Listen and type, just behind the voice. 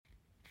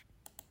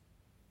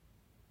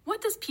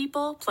what does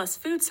people plus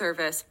food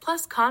service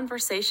plus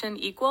conversation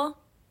equal?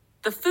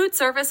 The Food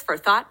Service for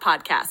Thought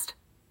podcast.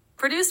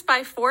 Produced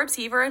by Forbes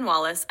Heaver and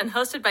Wallace and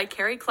hosted by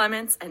Carrie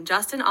Clements and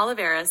Justin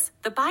Oliveras,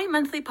 the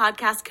bi-monthly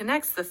podcast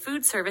connects the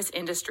food service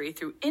industry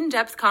through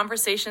in-depth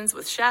conversations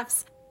with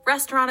chefs,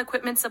 restaurant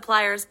equipment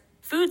suppliers,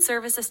 food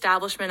service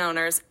establishment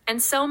owners,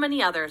 and so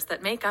many others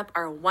that make up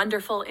our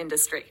wonderful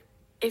industry.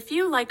 If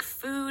you like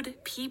food,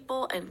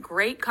 people, and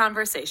great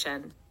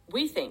conversation,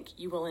 we think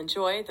you will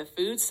enjoy the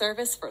Food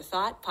Service for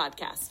Thought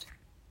podcast.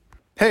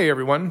 Hey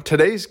everyone,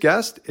 today's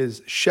guest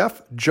is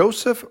Chef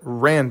Joseph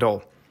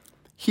Randall.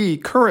 He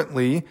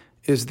currently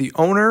is the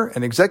owner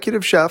and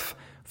executive chef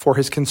for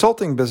his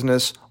consulting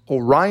business,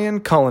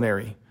 Orion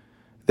Culinary.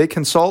 They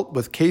consult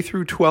with K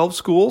through 12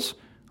 schools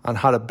on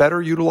how to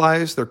better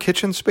utilize their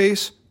kitchen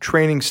space,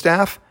 training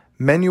staff,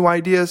 menu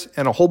ideas,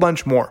 and a whole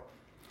bunch more.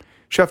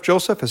 Chef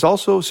Joseph has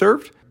also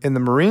served in the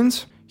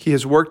Marines. He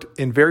has worked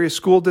in various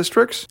school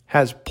districts,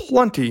 has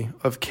plenty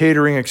of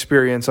catering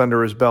experience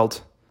under his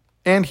belt,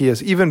 and he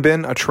has even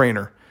been a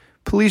trainer.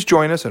 Please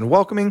join us in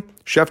welcoming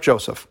Chef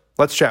Joseph.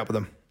 Let's chat with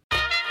him.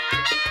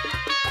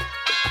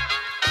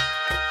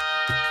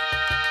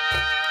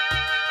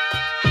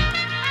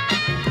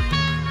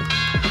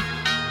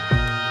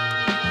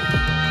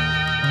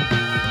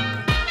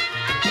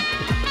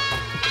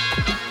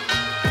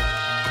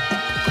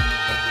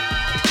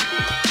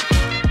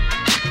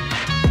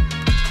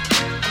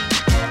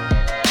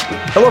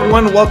 Hello,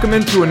 everyone. Welcome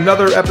into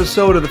another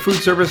episode of the Food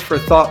Service for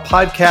Thought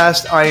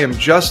podcast. I am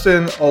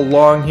Justin,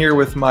 along here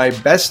with my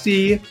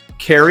bestie,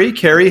 Carrie.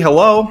 Carrie,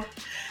 hello.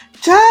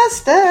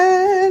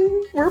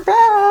 Justin, we're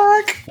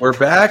back. We're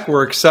back.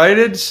 We're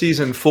excited.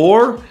 Season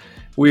 4.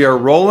 We are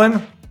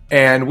rolling.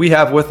 And we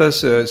have with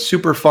us a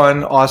super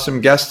fun, awesome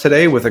guest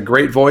today with a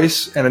great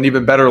voice and an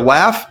even better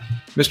laugh,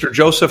 Mr.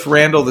 Joseph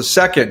Randall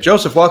II.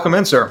 Joseph, welcome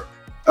in, sir.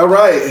 All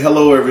right.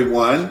 Hello,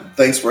 everyone.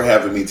 Thanks for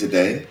having me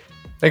today.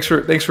 Thanks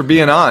for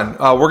being on.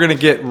 We're going to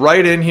get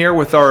right in here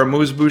with our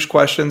amuse-bouche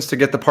questions to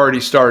get the party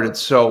started.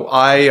 So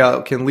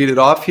I can lead it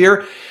off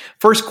here.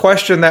 First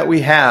question that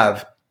we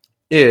have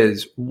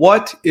is,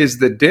 what is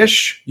the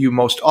dish you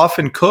most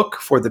often cook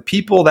for the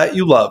people that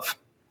you love?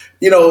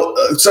 You know,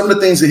 some of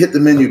the things that hit the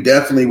menu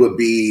definitely would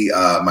be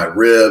my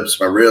ribs.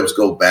 My ribs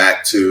go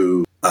back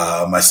to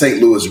my St.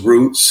 Louis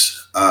roots.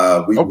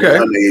 We won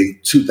a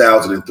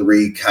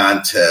 2003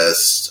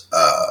 contest,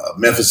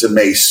 Memphis and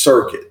May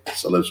circuit.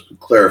 So let's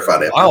clarify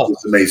that. Wow.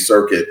 Memphis and May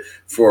circuit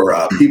for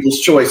People's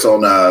Choice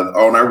on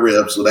our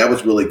ribs. So that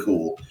was really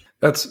cool.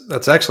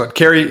 That's excellent.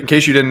 Carrie, in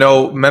case you didn't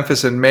know,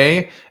 Memphis and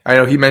May, I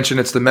know he mentioned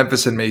it's the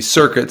Memphis and May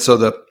circuit, so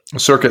the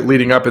circuit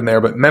leading up in there,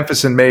 but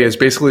Memphis and May is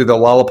basically the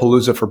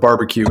Lollapalooza for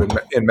barbecue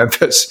in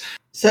Memphis.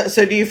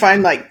 So do you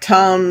find like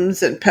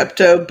Tums and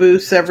Pepto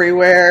booths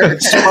everywhere?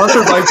 It's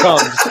sponsored by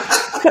Tums.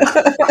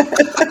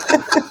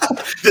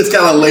 Just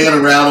kind of laying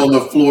around on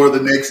the floor the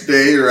next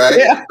day, right?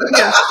 Yeah.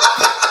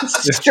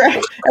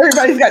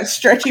 Everybody's got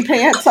stretchy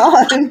pants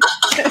on.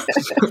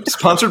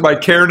 Sponsored by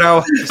Care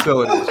Now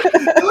Facilities.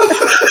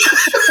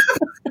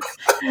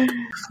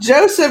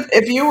 Joseph,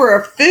 if you were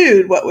a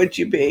food, what would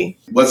you be?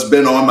 What's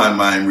been on my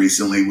mind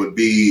recently would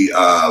be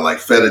like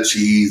feta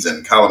cheese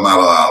and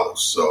Kalamata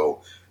olives.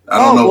 So I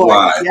don't know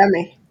why.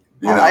 Yummy.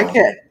 I like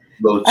it.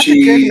 Little That's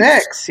cheese, a good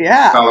mix.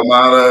 Yeah.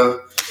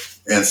 Kalamata,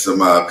 and some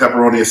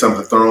pepperoni or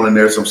something thrown in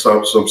there, some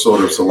sort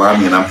of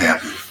salami, and I'm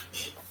happy.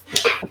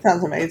 That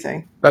sounds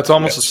amazing. That's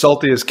almost as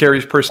salty as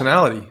Carrie's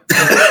personality.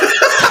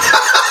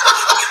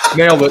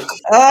 Nailed it.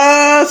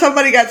 Oh,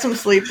 somebody got some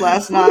sleep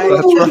last night.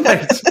 That's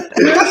right.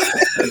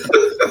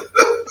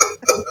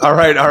 All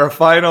right, our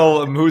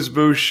final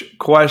amuse-bouche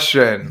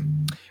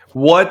question.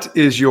 What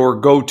is your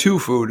go-to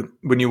food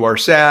when you are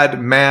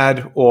sad,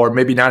 mad, or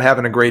maybe not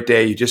having a great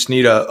day? You just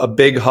need a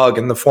big hug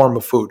in the form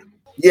of food.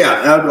 Yeah,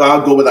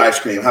 I'll go with ice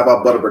cream. How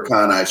about butter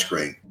pecan ice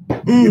cream?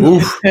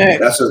 Oof,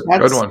 that's a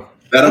good one.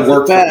 That'll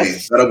work for me.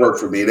 That'll work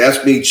for me.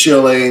 That's me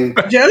chilling.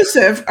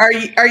 Joseph, are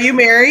you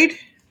married?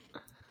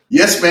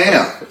 Yes,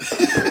 ma'am.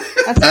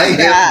 That's too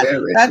bad.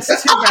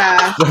 That's too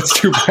bad. That's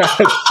too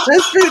bad.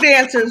 Those food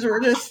answers were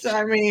just,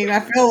 I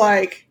feel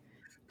like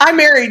I'm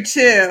married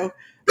too,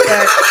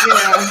 but,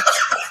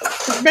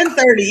 it's been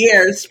 30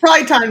 years. It's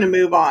probably time to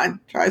move on.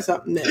 Try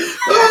something new.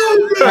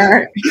 All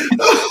right.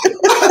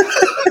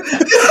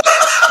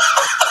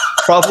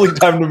 Probably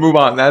time to move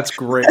on. That's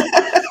great.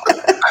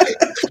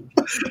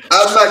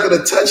 I'm not going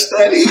to touch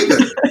that either,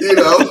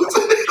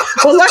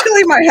 Well,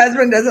 luckily my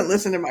husband doesn't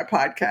listen to my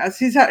podcast.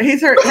 He's heard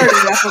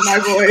enough of my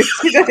voice.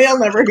 He'll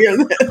never hear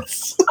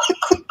this.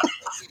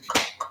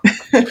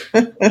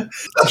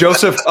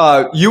 Joseph,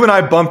 you and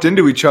I bumped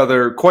into each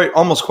other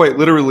almost quite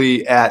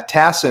literally at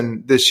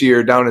Tassin this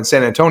year down in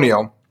San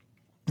Antonio.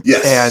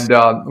 Yes.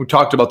 And we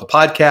talked about the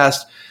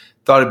podcast.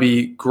 Thought it'd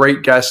be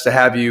great guest to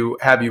have you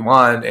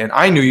on. And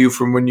I knew you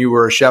from when you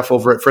were a chef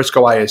over at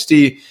Frisco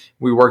ISD.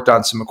 We worked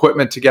on some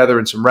equipment together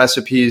and some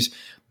recipes.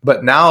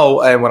 But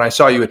now, and when I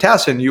saw you at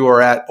Tassin, you are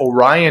at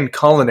Orion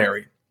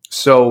Culinary.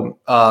 So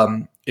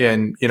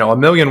in a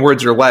million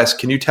words or less,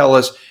 can you tell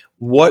us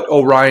what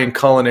Orion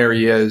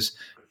Culinary is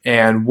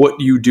and what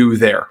you do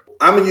there.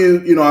 I'm a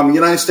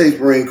United States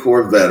Marine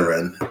Corps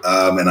veteran,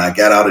 and I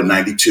got out in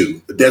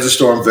 '92. A Desert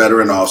Storm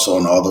veteran also,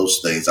 and all those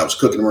things. I was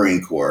cooking the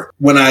Marine Corps.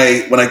 When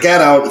I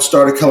got out and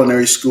started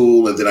culinary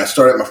school, and then I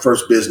started my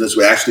first business,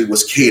 which actually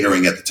was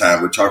catering at the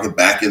time. We're talking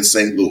back in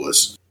St.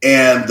 Louis.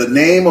 And the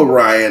name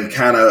Orion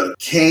kind of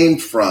came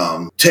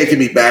from taking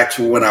me back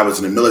to when I was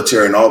in the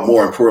military, and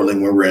more importantly,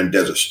 when we were in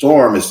Desert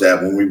Storm, is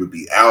that when we would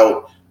be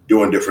out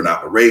doing different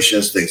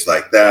operations, things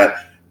like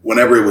that,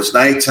 whenever it was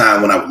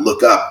nighttime, when I would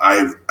look up,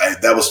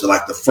 that was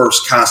like the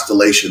first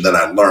constellation that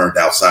I learned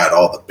outside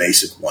all the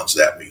basic ones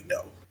that we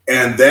know.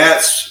 And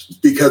that's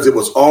because it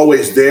was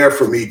always there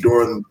for me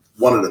during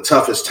one of the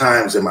toughest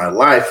times in my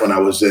life when I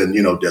was in,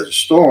 Desert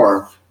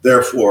Storm.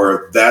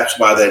 Therefore, that's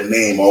why that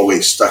name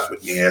always stuck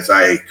with me as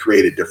I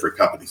created different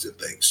companies and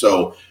things.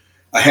 So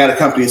I had a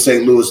company in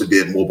St. Louis that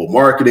did mobile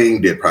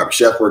marketing, did private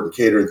chef work and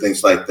catering,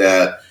 things like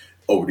that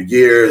over the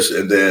years.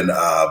 And then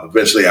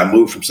eventually I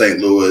moved from St.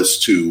 Louis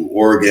to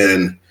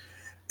Oregon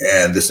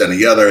and this and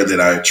the other. And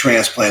then I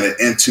transplanted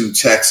into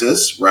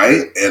Texas,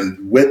 right?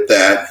 And with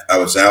that, I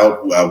was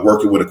out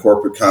working with a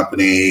corporate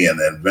company, and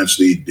then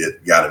eventually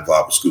got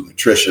involved with Scoop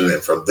Nutrition.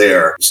 And from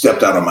there,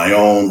 stepped out on my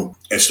own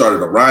and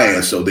started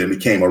Orion. So then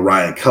became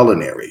Orion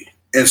Culinary.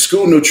 And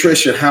School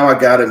Nutrition, how I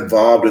got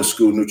involved in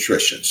School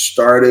Nutrition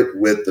started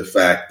with the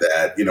fact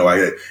that,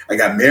 I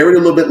got married a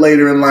little bit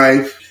later in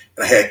life.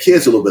 I had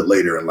kids a little bit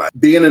later in life.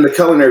 Being in the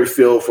culinary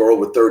field for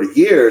over 30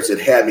 years, it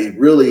had me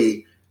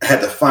really, I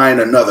had to find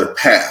another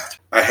path.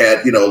 I had,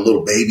 a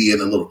little baby in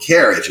a little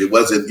carriage. It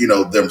wasn't,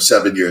 them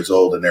 7 years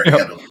old and they're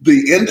handling.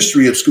 The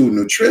industry of school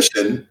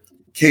nutrition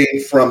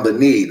came from the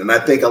need. And I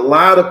think a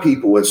lot of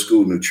people in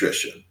school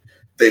nutrition,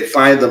 they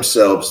find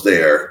themselves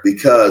there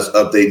because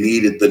of the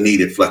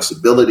needed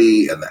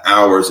flexibility and the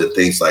hours and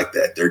things like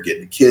that. They're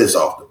getting kids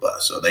off the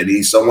bus. So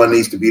someone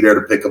needs to be there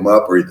to pick them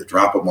up or either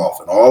drop them off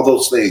and all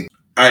those things.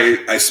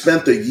 I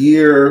spent a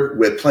year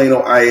with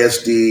Plano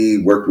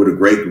ISD, worked with a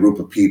great group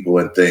of people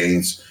and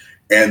things.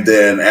 And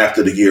then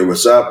after the year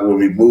was up, when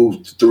we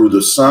moved through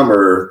the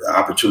summer, the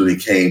opportunity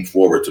came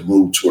forward to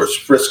move towards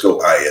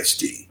Frisco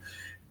ISD.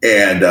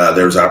 And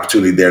there was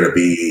opportunity there to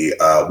be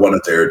one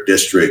of their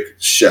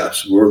district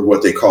chefs. We're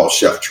what they call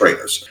chef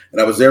trainers. And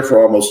I was there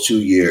for almost 2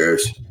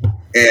 years.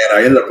 And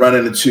I ended up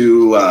running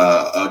into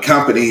a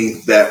company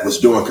that was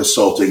doing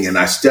consulting, and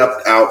I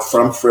stepped out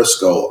from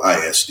Frisco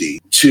ISD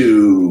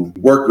to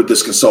work with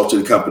this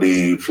consulting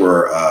company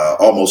for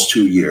almost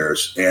 2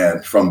 years.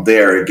 And from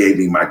there, it gave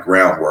me my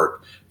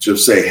groundwork to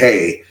say,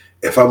 hey,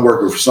 if I'm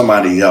working for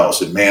somebody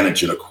else and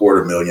managing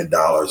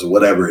 $250,000 or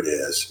whatever it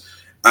is,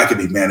 I could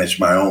be managing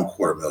my own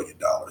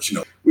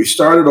 $250,000. We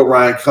started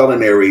Orion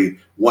Culinary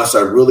once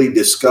I really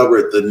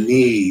discovered the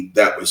need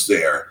that was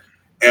there.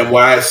 And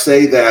why I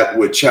say that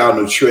with child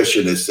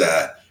nutrition is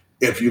that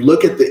if you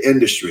look at the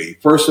industry,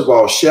 first of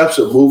all, chefs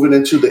are moving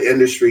into the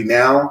industry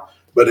now,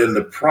 but in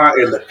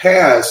the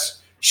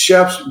past,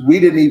 chefs, we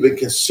didn't even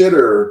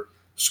consider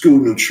school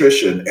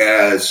nutrition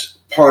as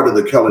part of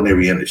the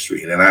culinary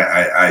industry. And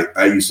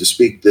I used to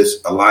speak this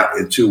a lot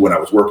into when I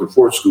was working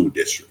for school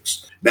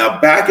districts.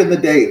 Now, back in the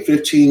day,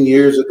 15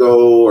 years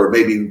ago, or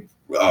maybe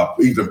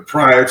even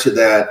prior to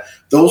that,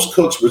 those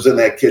cooks was in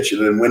that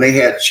kitchen. And when they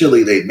had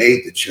chili, they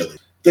made the chili.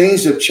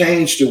 Things have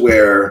changed to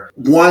where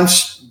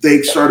once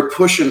they started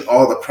pushing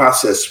all the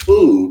processed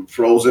food,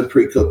 frozen,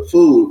 pre-cooked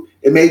food,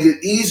 it made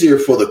it easier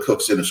for the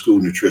cooks in the school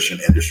nutrition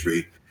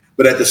industry.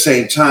 But at the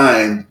same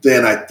time,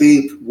 then I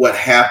think what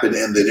happened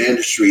in the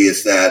industry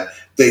is that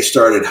they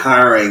started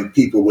hiring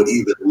people with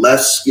even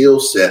less skill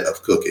set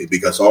of cooking,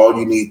 because all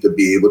you need to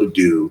be able to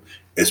do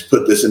is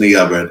put this in the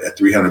oven at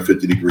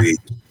 350 degrees.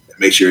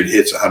 Make sure it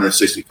hits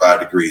 165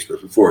 degrees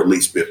for at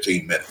least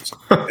 15 minutes,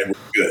 and we're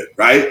good,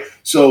 right?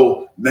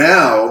 So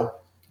now,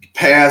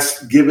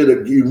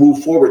 you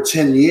move forward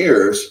 10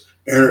 years,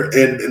 and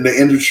the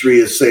industry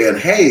is saying,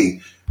 hey,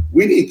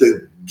 we need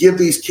to give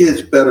these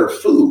kids better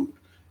food.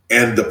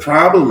 And the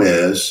problem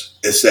is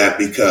that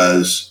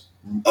because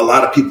a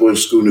lot of people in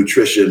school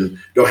nutrition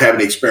don't have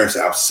any experience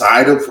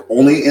outside of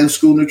only in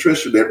school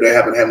nutrition, they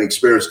haven't had any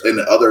experience in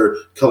the other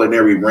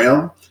culinary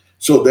realm.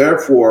 So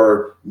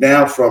therefore,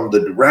 now from the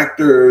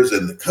directors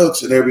and the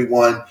cooks and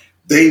everyone,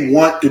 they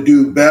want to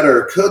do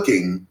better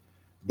cooking,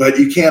 but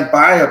you can't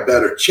buy a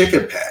better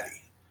chicken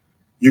patty.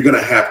 You're going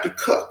to have to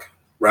cook,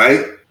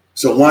 right?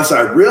 So once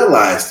I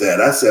realized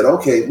that, I said,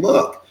 okay,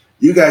 look,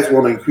 you guys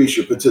want to increase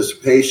your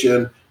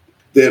participation,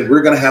 then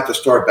we're going to have to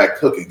start back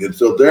cooking. And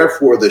so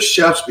therefore, the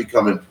chefs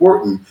become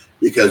important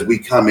because we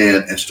come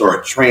in and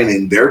start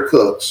training their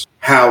cooks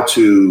how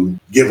to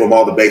give them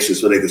all the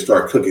basics so they can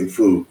start cooking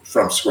food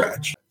from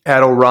scratch.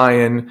 At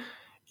Orion,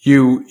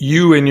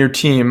 you and your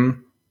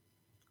team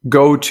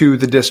go to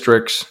the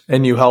districts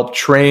and you help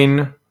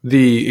train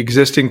the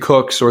existing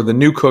cooks or the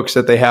new cooks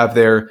that they have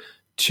there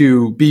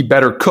to be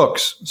better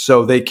cooks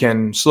so they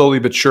can slowly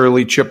but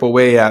surely chip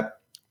away at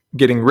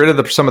getting rid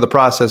of some of the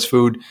processed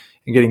food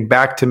and getting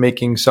back to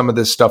making some of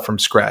this stuff from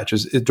scratch.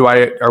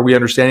 Are we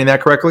understanding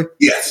that correctly?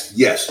 Yes.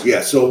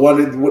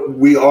 So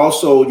we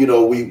also,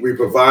 we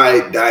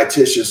provide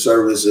dietitian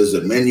services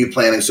and menu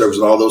planning service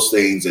and all those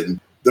things. And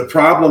the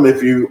problem,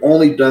 if you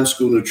only done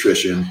school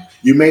nutrition,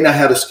 you may not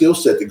have a skill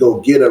set to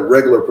go get a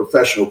regular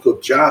professional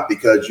cook job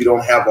because you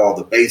don't have all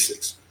the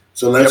basics.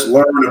 So let's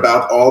learn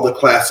about all the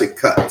classic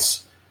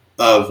cuts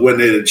of when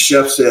the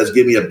chef says,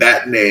 give me a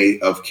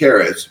bâtonnet of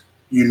carrots,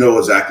 you know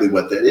exactly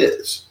what that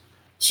is.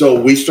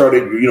 So we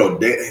started,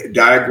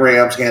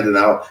 diagrams handed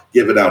out,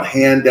 giving out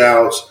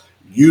handouts,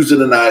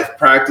 using a knife,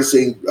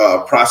 practicing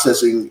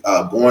processing,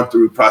 going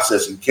through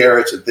processing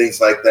carrots and things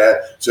like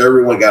that. So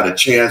everyone got a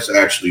chance to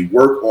actually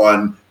work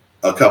on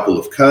a couple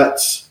of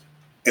cuts.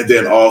 And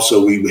then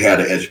also we had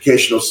an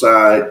educational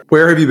side.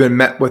 Where have you been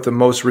met with the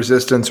most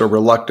resistance or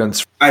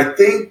reluctance? I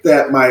think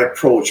that my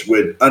approach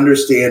with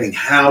understanding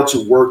how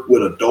to work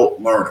with adult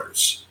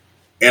learners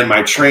and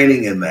my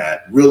training in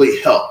that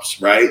really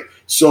helps, right?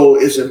 So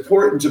it's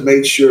important to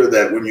make sure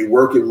that when you're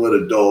working with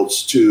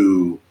adults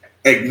to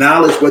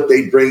acknowledge what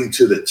they bring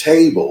to the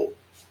table,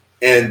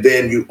 and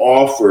then you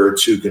offer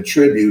to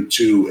contribute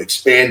to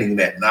expanding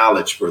that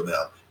knowledge for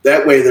them.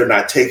 That way they're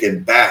not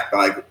taken back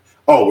like,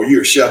 oh, well,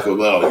 you're a chef.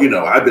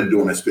 Well, I've been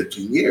doing this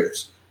 15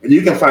 years. And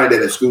you can find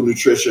that in school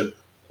nutrition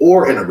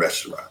or in a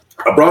restaurant.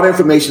 I brought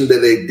information that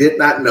they did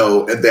not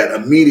know, and that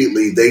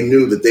immediately they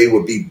knew that they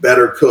would be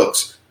better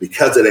cooks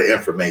because of the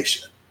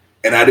information.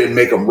 And I didn't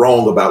make them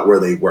wrong about where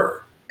they were.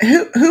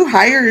 Who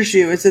hires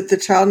you? Is it the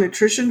child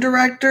nutrition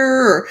director,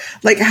 or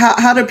like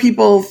how do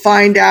people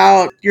find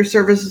out your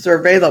services are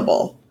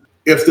available?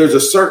 If there's a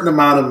certain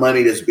amount of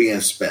money that's being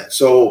spent.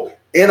 So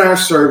in our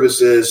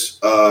services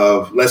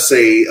of, let's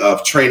say,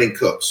 of training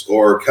cooks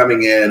or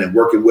coming in and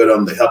working with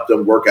them to help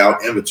them work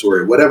out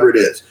inventory, whatever it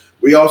is,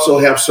 we also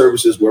have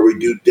services where we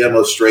do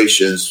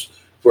demonstrations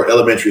for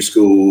elementary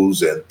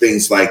schools and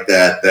things like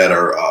that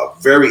are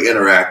very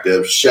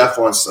interactive, chef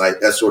on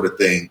site, that sort of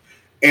thing.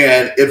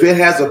 And if it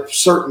has a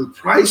certain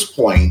price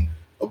point,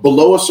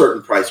 below a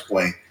certain price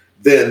point,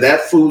 then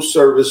that food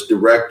service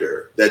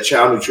director, that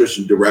child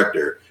nutrition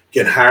director,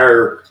 can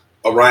hire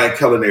Orion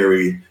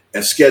Culinary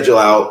and schedule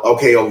out,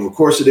 okay, over the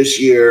course of this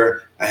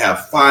year, I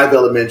have 5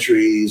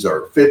 elementaries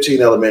or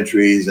 15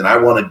 elementaries, and I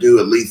want to do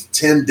at least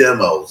 10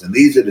 demos. And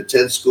these are the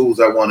 10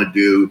 schools I want to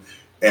do.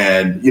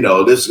 And,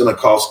 this is going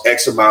to cost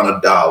X amount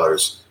of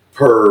dollars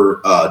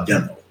per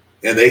demo.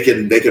 And they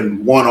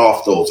can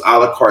one-off those a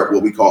la carte,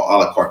 what we call a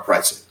la carte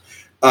pricing.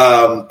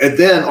 And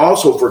then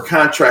also for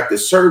contracted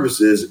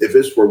services, if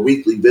it's for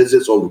weekly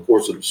visits over the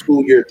course of the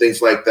school year,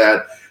 things like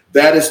that,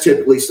 that is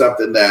typically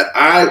something that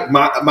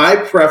my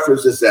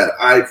preference is that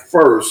I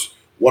first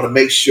want to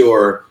make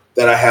sure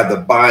that I have the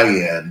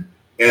buy-in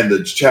and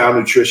the child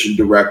nutrition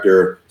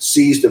director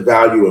sees the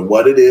value in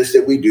what it is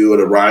that we do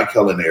at Orion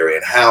Culinary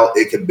and how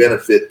it can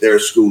benefit their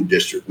school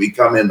district. We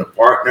come in to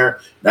partner,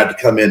 not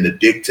to come in to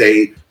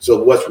dictate.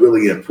 So what's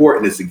really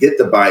important is to get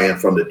the buy-in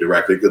from the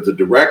director, because the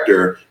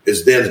director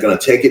is then going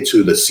to take it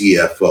to the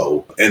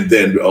CFO and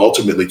then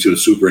ultimately to the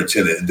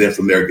superintendent, and then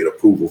from there get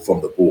approval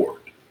from the board.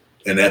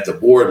 And at the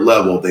board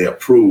level, they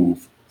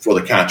approve for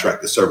the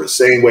contracted service,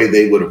 same way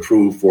they would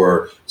approve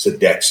for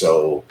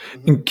Sodexo.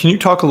 Can you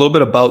talk a little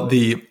bit about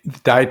the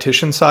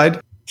dietitian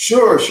side?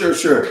 Sure.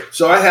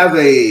 So I have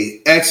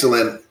a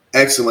excellent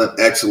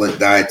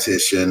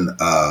dietitian,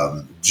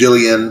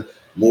 Jillian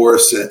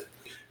Morrison.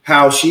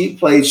 How she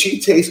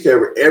takes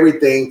care of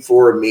everything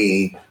for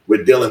me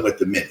with dealing with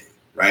the menu,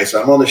 right?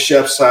 So I'm on the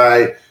chef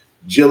side,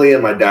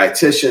 Jillian, my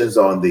dietitian's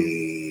on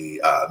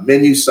the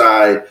menu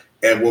side.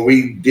 And when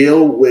we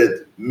deal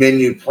with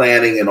menu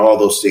planning and all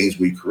those things,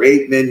 we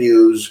create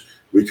menus.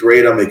 We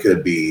create them. It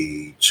could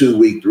be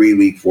 2-week,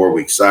 3-week,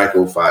 4-week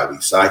cycle,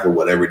 5-week cycle,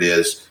 whatever it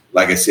is.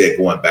 Like I said,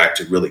 going back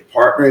to really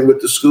partnering with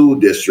the school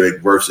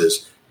district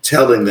versus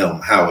telling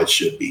them how it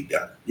should be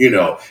done,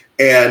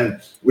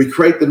 And we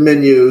create the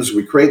menus,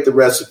 we create the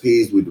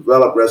recipes, we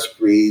develop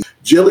recipes.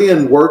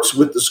 Jillian works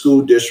with the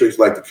school districts,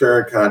 like the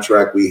current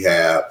contract we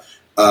have,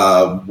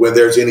 when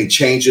there's any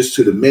changes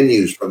to the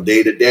menus from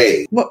day to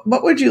day.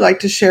 What would you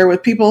like to share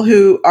with people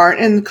who aren't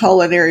in the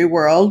culinary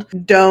world,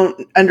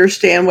 don't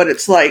understand what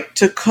it's like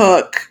to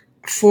cook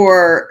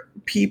for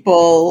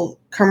people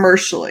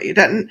commercially?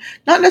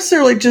 Not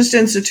necessarily just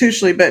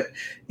institutionally, but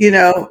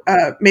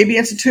maybe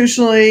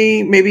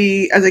institutionally,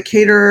 maybe as a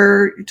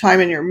caterer,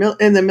 time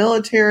in the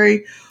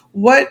military.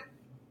 What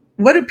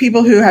do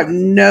people who have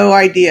no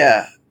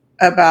idea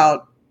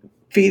about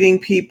feeding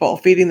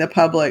the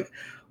public,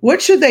 what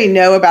should they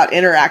know about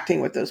interacting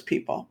with those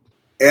people?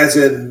 As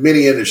in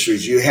many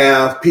industries, you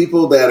have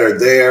people that are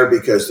there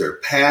because they're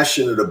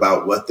passionate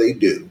about what they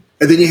do.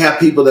 And then you have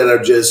people that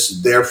are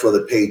just there for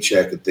the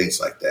paycheck and things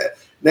like that.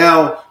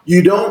 Now,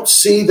 you don't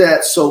see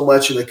that so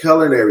much in the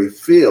culinary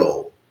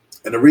field.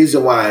 And the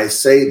reason why I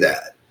say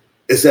that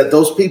is that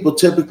those people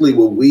typically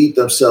will weed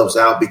themselves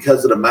out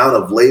because of the amount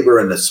of labor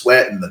and the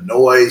sweat and the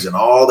noise and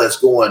all that's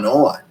going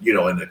on,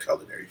 in the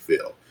culinary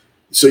field.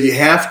 So you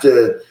have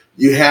to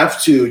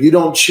you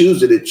don't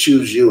choose it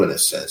chooses you in a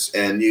sense.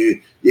 And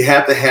you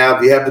have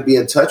to be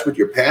in touch with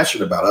your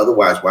passion about it.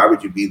 Otherwise, why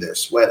would you be there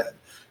sweating?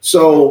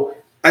 So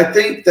I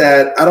think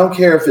that I don't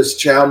care if it's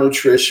Chow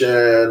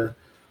Nutrition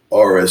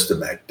or it's the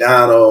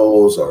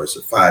McDonald's or it's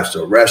a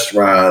 5-star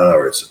restaurant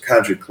or it's a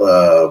country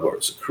club or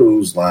it's a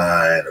cruise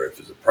line or if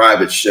it's a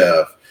private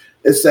chef.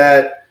 It's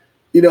that,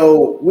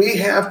 we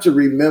have to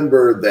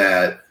remember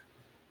that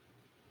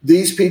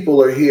these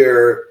people are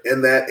here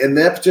in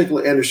that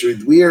particular industry.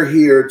 We are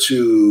here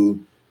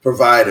to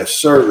provide a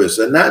service,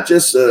 and not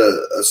just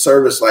a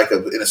service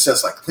in a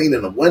sense like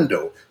cleaning a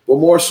window, but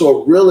more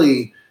so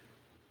really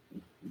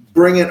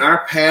bringing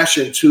our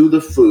passion to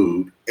the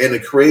food and the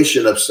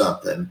creation of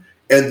something.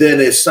 And then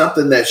it's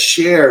something that's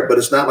shared, but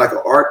it's not like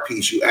an art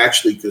piece. You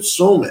actually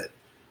consume it.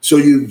 So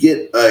you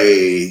get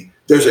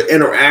there's an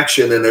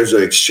interaction and there's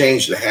an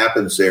exchange that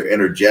happens there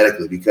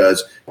energetically,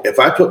 because if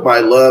I put my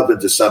love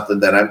into something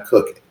that I'm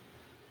cooking,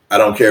 I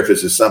don't care if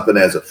it's just something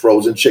as a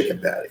frozen chicken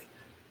patty,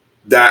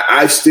 that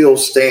I still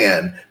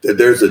stand that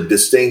there's a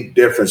distinct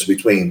difference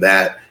between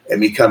that and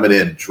me coming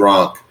in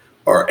drunk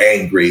or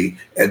angry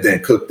and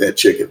then cook that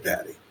chicken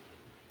patty.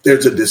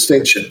 There's a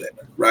distinction there,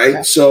 right?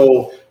 Yeah.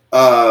 So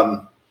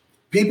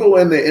people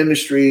in the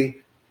industry,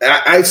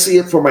 I see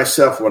it for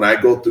myself when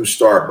I go through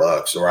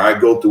Starbucks or I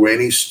go through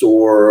any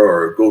store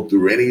or go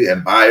through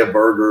and buy a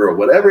burger or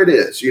whatever it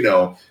is,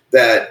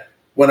 that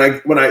when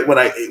I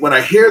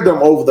hear them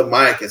over the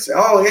mic and say,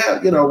 oh yeah,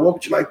 what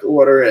would you like to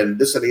order? And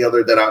this and the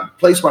other, that I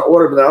place my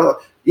order, but I'm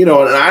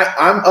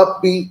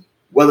upbeat,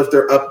 whether if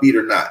they're upbeat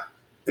or not.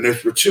 And it's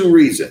for two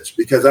reasons,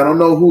 because I don't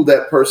know who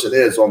that person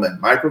is on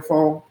that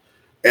microphone.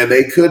 And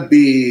they could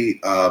be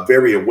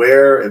very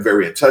aware and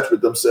very in touch with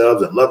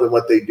themselves and loving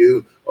what they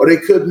do, or they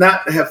could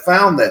not have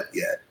found that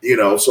yet,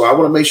 So I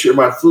want to make sure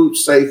my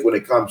food's safe when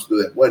it comes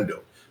through that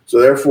window. So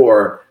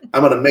therefore,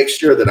 I'm going to make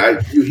sure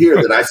that you hear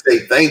that I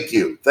say thank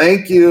you.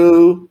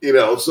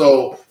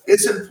 So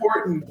it's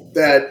important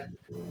that,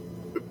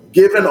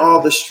 given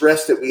all the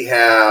stress that we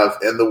have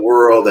in the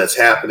world that's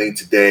happening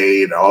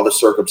today and all the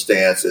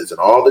circumstances and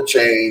all the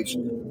change,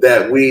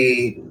 that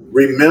we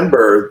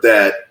remember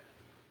that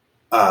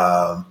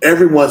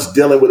everyone's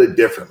dealing with it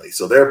differently.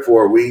 So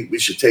therefore, we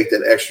should take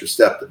that extra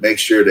step to make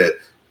sure that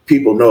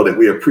people know that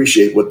we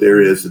appreciate what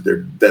there is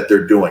that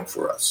they're doing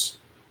for us.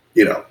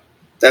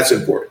 That's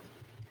important.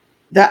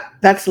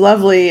 That's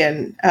lovely,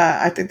 and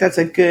I think that's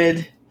a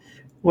good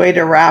way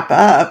to wrap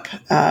up.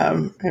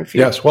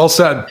 Yes, well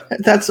said.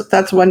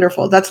 That's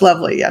wonderful. That's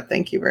lovely. Yeah,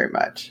 thank you very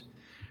much.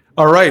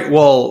 All right.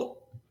 Well,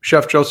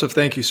 Chef Joseph,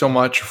 thank you so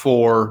much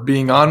for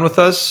being on with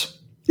us.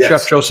 Yes.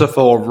 Chef Joseph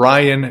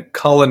Orion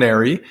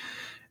Culinary,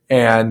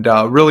 and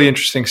really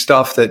interesting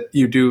stuff that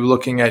you do,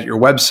 looking at your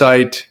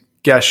website,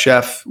 guest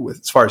chef,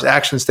 as far as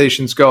action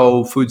stations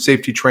go, food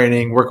safety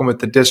training, working with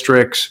the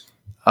districts,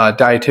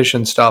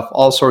 dietitian stuff,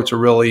 all sorts of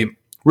really,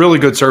 really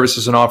good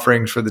services and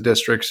offerings for the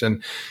districts.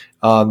 And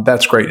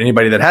that's great.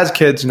 Anybody that has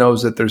kids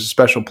knows that there's a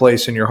special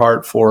place in your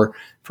heart for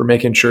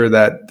making sure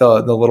that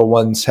the little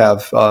ones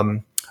have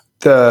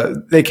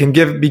they can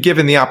be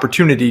given the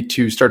opportunity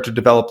to start to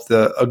develop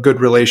a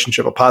good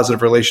relationship, a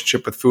positive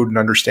relationship with food, and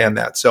understand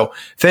that. So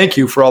thank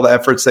you for all the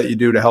efforts that you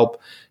do to help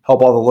all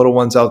the little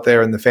ones out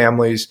there and the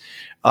families.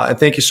 And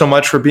thank you so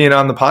much for being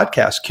on the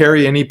podcast.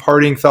 Carrie, any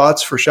parting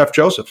thoughts for Chef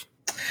Joseph?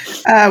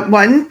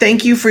 One,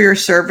 thank you for your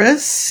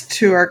service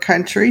to our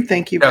country.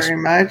 Thank you very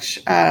much.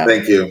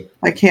 Thank you.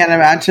 I can't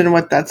imagine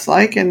what that's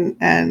like.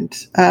 And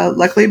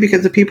luckily,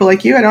 because of people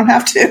like you, I don't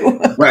have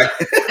to. Right.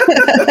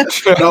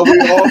 No, we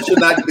all should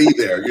not be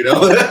there,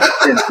 No,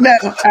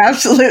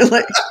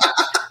 absolutely.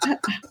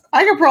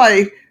 I could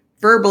probably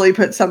verbally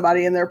put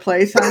somebody in their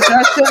place,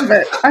 Justin,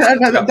 but I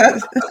don't know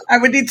I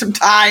would need some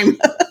time.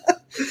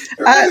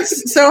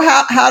 So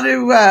how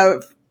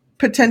do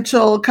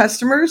potential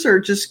customers or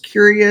just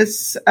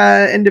curious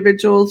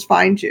individuals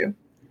find you?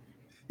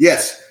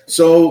 Yes.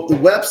 So the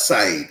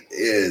website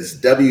is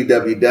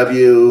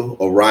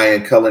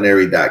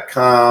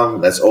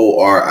www.orionculinary.com. That's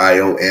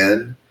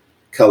ORION,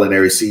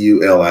 culinary,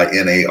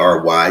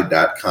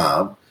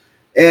 CULINARY.com.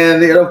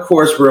 And then, of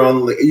course,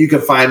 you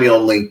can find me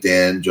on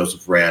LinkedIn,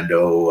 Joseph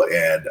Rando,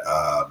 and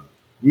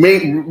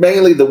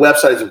mainly the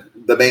website is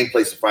the main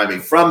place to find me.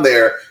 From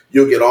there,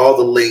 you'll get all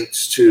the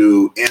links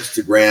to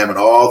Instagram and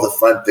all the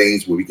fun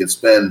things where we can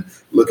spend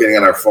looking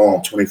at our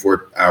phone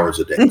 24 hours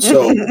a day.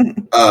 So,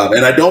 and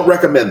I don't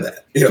recommend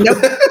that.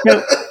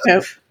 Nope.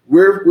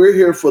 We're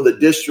here for the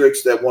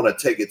districts that want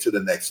to take it to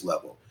the next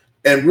level.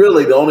 And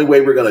really, the only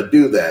way we're going to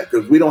do that,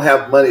 because we don't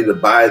have money to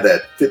buy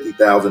that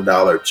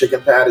 $50,000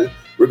 chicken patty,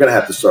 we're going to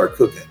have to start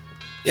cooking.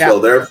 Yeah. So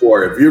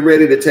therefore, if you're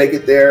ready to take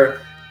it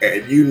there,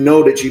 and you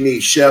know that you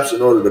need chefs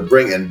in order to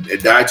bring and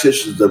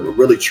dietitians to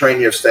really train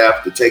your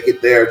staff to take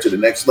it there to the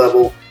next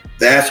level,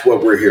 that's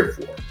what we're here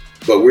for.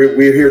 But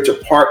we're here to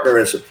partner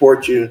and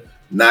support you,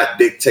 not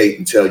dictate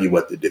and tell you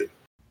what to do.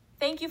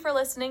 Thank you for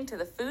listening to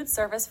the Food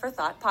Service for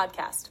Thought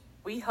podcast.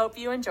 We hope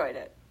you enjoyed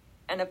it.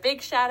 And a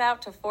big shout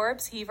out to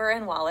Forbes, Heaver,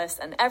 and Wallace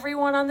and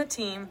everyone on the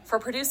team for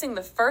producing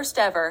the first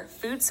ever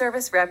food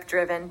service rep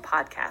driven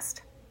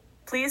podcast.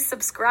 Please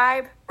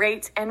subscribe,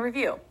 rate, and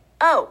review.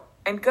 Oh,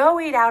 and go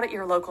eat out at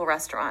your local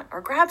restaurant or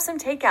grab some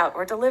takeout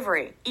or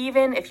delivery,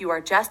 even if you are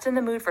just in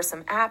the mood for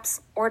some apps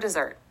or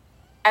dessert.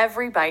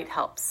 Every bite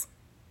helps.